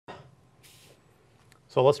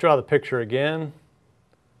So let's draw the picture again.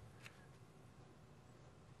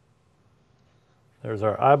 There's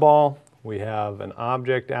our eyeball. We have an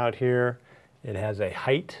object out here. It has a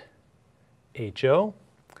height, HO.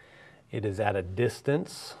 It is at a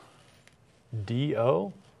distance,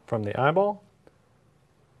 DO, from the eyeball.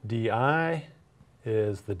 DI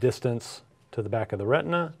is the distance to the back of the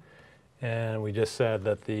retina. And we just said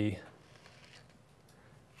that the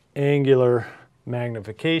angular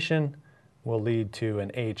magnification will lead to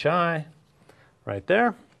an HI right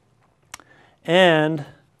there. And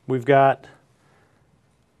we've got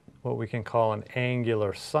what we can call an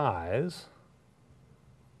angular size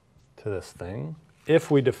to this thing if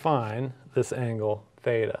we define this angle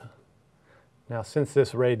theta. Now, since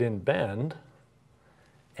this ray didn't bend,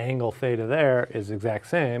 angle theta there is the exact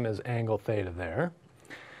same as angle theta there.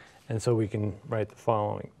 And so we can write the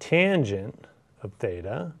following. Tangent of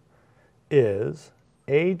theta is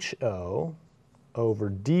HO over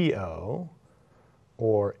DO,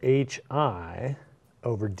 or HI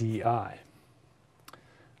over DI.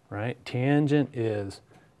 Right? Tangent is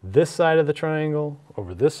this side of the triangle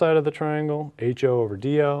over this side of the triangle, HO over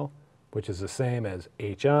DO, which is the same as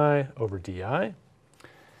HI over DI.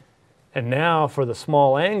 And now for the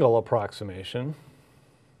small angle approximation,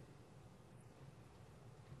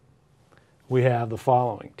 we have the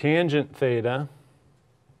following. Tangent theta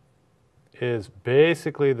is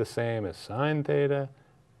basically the same as sine theta,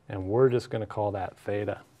 and we're just going to call that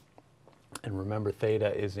theta. And remember,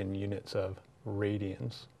 theta is in units of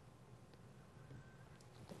radians.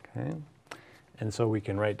 Okay? And so we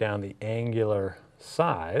can write down the angular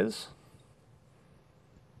size.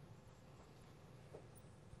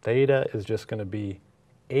 Theta is just going to be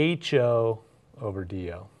HO over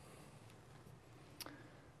DO.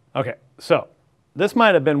 Okay, so this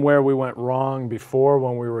might have been where we went wrong before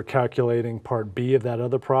when we were calculating part B of that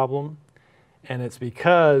other problem. And it's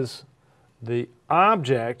because the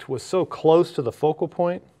object was so close to the focal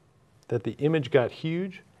point that the image got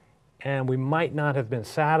huge, and we might not have been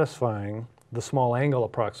satisfying the small angle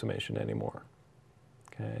approximation anymore.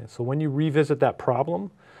 Okay, so when you revisit that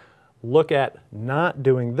problem, look at not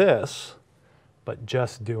doing this, but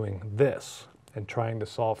just doing this and trying to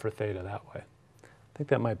solve for theta that way. I think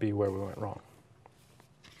that might be where we went wrong.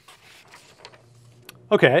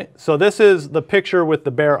 Okay, so this is the picture with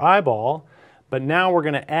the bare eyeball, but now we're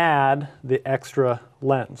going to add the extra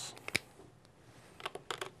lens.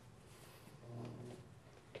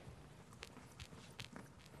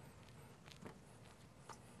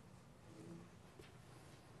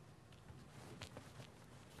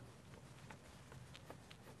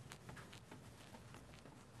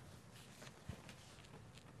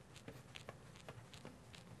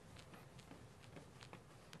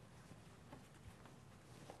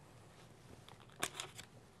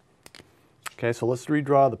 Okay, so let's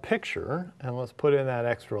redraw the picture and let's put in that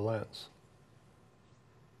extra lens.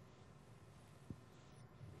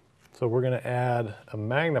 So we're going to add a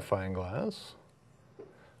magnifying glass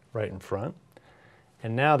right in front.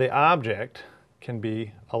 And now the object can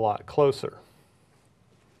be a lot closer.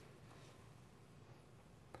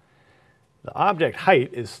 The object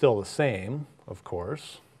height is still the same, of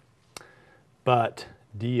course, but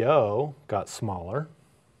DO got smaller.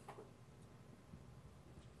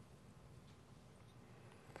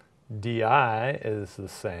 DI is the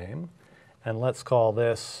same, and let's call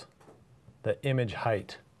this the image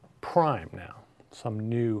height prime now, some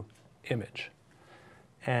new image.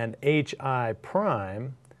 And HI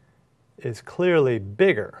prime is clearly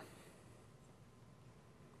bigger.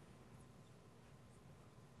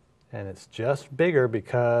 And it's just bigger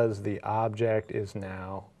because the object is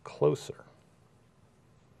now closer.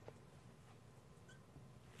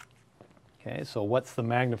 Okay, so what's the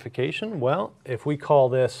magnification? Well, if we call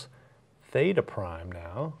this theta prime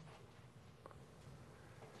now,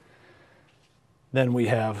 then we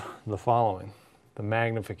have the following. The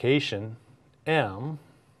magnification, M,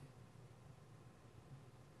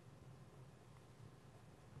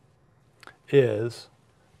 is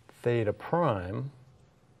theta prime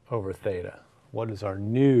over theta. What is our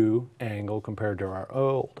new angle compared to our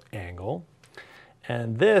old angle?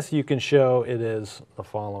 And this you can show it is the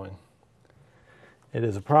following. It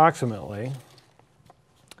is approximately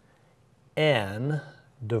N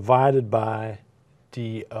divided by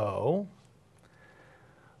DO,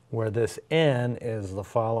 where this N is the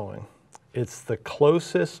following. It's the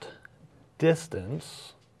closest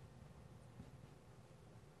distance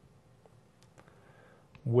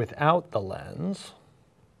without the lens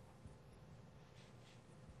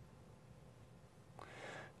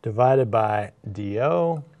divided by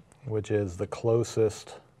DO, which is the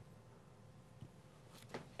closest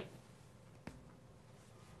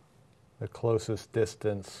the closest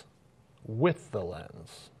distance with the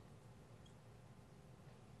lens.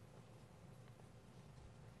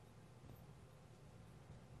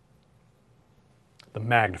 The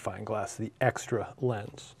magnifying glass, the extra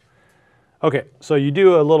lens. Okay, so you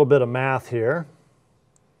do a little bit of math here.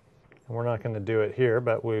 And we're not going to do it here,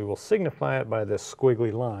 but we will signify it by this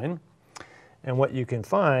squiggly line. And what you can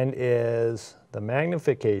find is the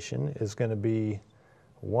magnification is going to be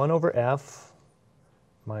 1 over f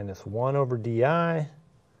minus 1 over di,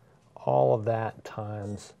 all of that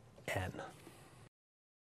times n.